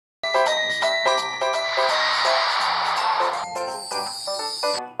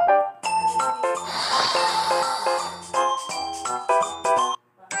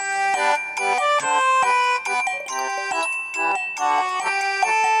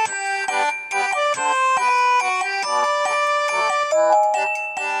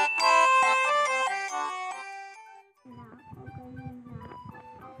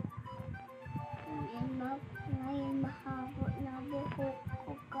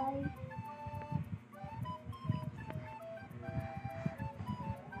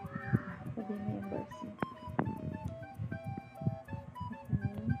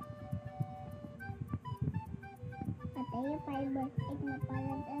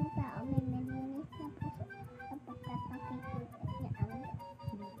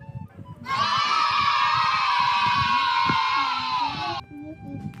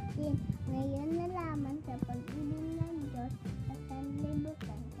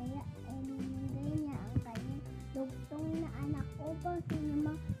sino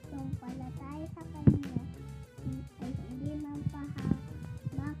magsumpalataya sa kanya ay hindi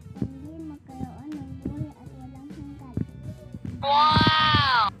mapahamak, hindi magkaroon ng buhay at walang hanggan.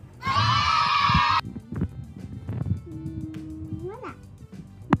 Wow! Wala.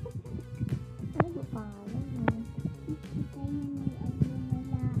 Ano ba pangalan mo? Kita niyo may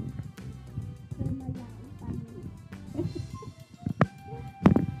lumala ang pamilya.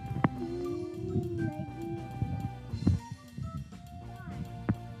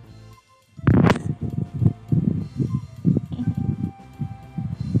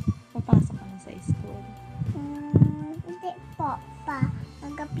 Papasok ka na sa school. Hindi po pa.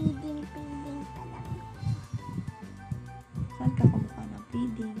 Nagka-feeding pa lang. Saan ka kumuha ng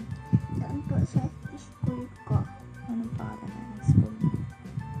feeding? Doon po sa school ko. Anong pangalan ng school mo?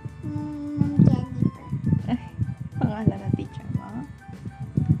 Jennifer. Pangalan ng teacher mo?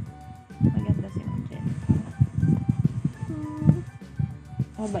 Maganda si Ma'am Jennifer.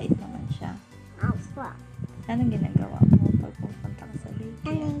 Mabait naman siya. Opo. Anong ginagawa mo pag pupunta ka sa lake?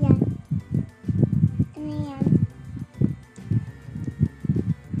 Ano yan? Ano yan?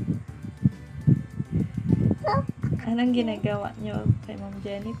 Anong ginagawa niyo kay Ma'am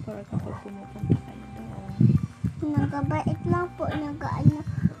Jennifer kapag pumupunta kayo doon? Nagabait lang po. Nag-ano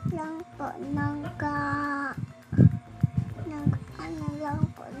lang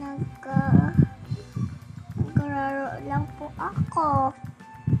po. Naglaro lang po ako.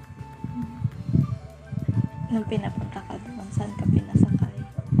 Nung pinapunta ka doon, saan ka pinasakay?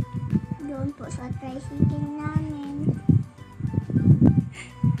 Doon po sa tricycle namin.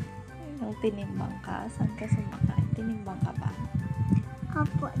 Nung tinimbang ka, saan ka sumakay? Tinimbang ka ba?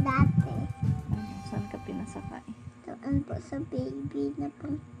 Opo, dati. Saan ka pinasakay? Doon po sa baby na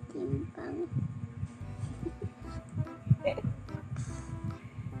pang timbang.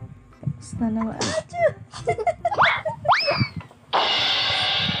 Tapos na naman.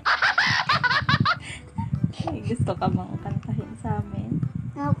 Ay, gusto ka bang kantahin sa amin?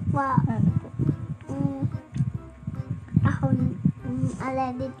 Opo. Ano po? I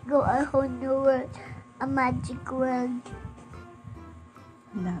let it go, a whole new world, a magic world.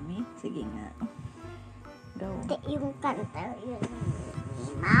 Ang dami? Sige nga. Go. Ito yung kanta yun.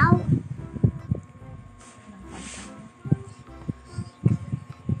 Miaell. Anong kanta mo?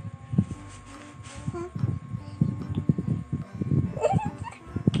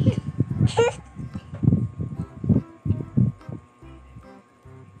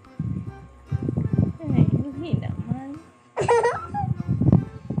 Ay, hindi naman.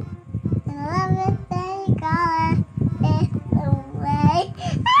 Love it, they call it the way.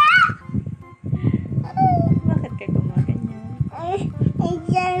 Bakit ka gumaganyan?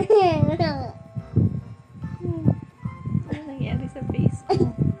 Ano nangyari sa face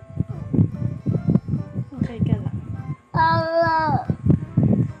mo? Okay ka lang.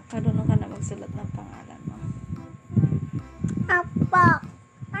 Marunong ka na magsulat ng pangalan mo. Apo.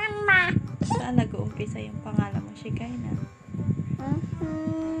 Mama. Saan nag-uumpisa yung pangalan mo, Shikaina?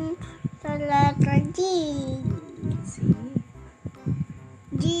 Sa letter G. Si.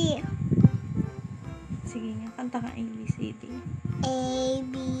 G. Sige nga, kanta ka ABCD. A,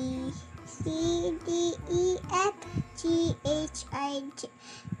 B, C, D, E, F, G, H, I, J.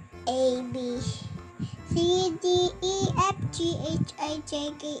 A, B, C, D, E, F, G, H, I,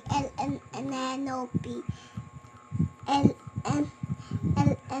 J, K, L, M, N, O, P. L, M,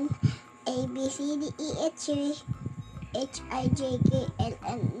 A, B, C, D, E, F, G, H, I, J, K, L,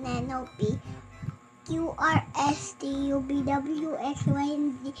 M, N, O, P. Q, R, S, T, U, V, W, X, Y,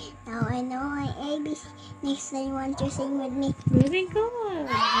 and Z. Now I know my ABC. Next time, want to sing with me? Very good!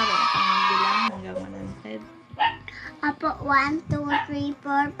 Marunong ka magbilang hanggang 100. Apo, 1, 2, 3,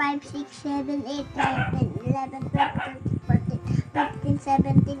 4, 5, 6, 7, 8, 9, 10, 11, 12, 13, 14, 15,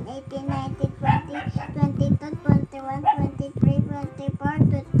 17, 18, 19, 20, 22, 21, 23,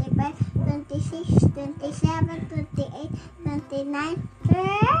 24, 25, 26, 27, 28, 29,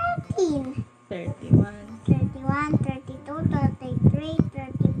 13. 31. 31, 32, 33,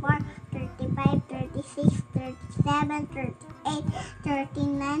 34, 35, 36, 37, 38,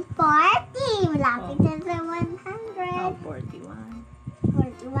 39, 40. Malapit na sa 100. 41.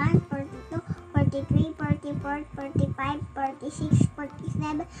 41, 42, 43, 44, 45, 46,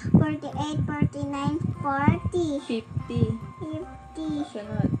 47, 48, 49, 40. 50. 50,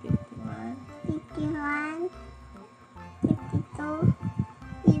 Sunod, 51. 51, 52,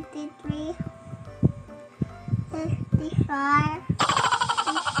 53, 55,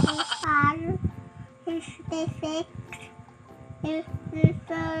 55, 56,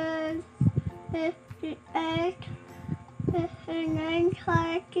 57, 58, 59,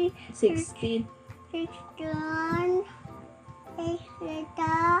 30, 60. 61,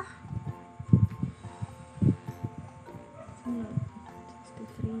 Ito.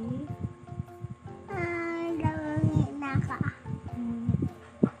 63. Dalawang na ka.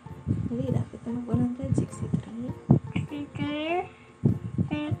 Dali, dapat na mag-100. 63. 63.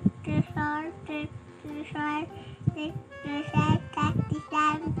 64. 65. 66.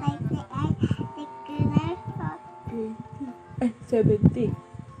 67. 68. 69. 70.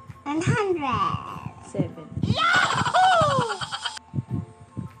 100. 70.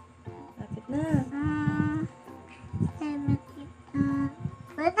 Lapit na.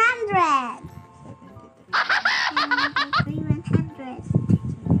 100.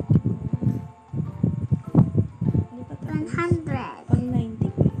 Hindi pa tapos. 100. Pang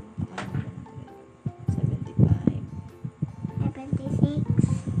 90 ko yun. 75. 76.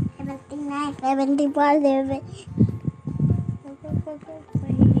 79. 74. 70.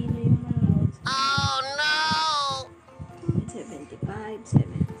 Mahihilo yung manonood. Oh no! 75,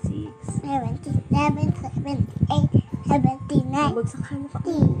 76. 77, 78, 79, Nabagsak ka mo ka.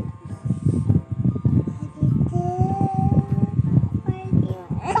 80,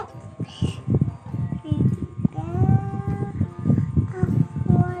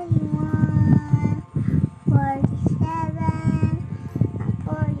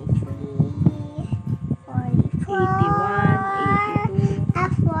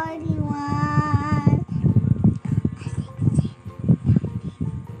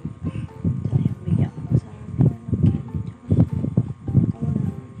 Sayang, bigyan ko sa amin ng candy. Tsaka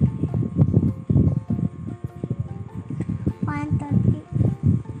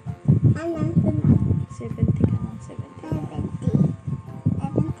 70 ka lang, 70.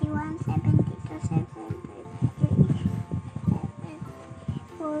 71, 72, 73,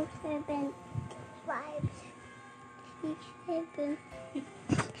 74, 75, 67.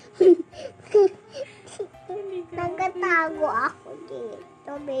 Nagatago ako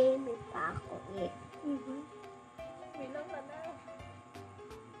dito, baby pa ako dito. Bilang ka na.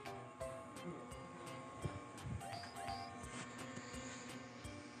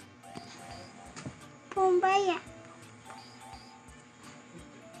 Pumbaya.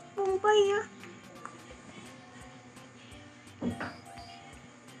 Pumbaya.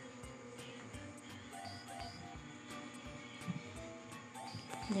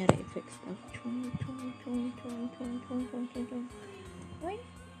 Nyari effects daw. Chung, chung, chung, chung, chung, chung, chung, chung, chung. Uy.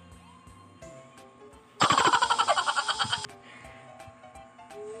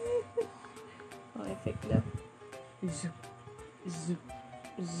 Oh, effect daw. Zup, zup,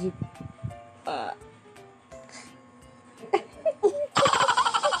 zup. Ah.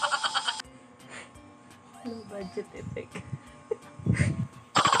 Low budget effect.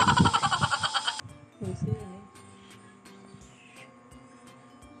 Gusto yun eh.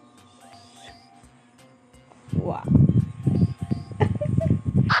 Wow.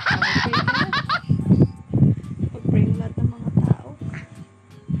 Pag-bring lahat ng mga tao.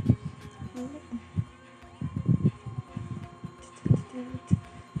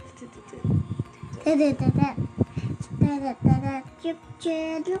 Chup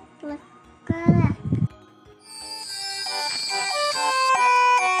chup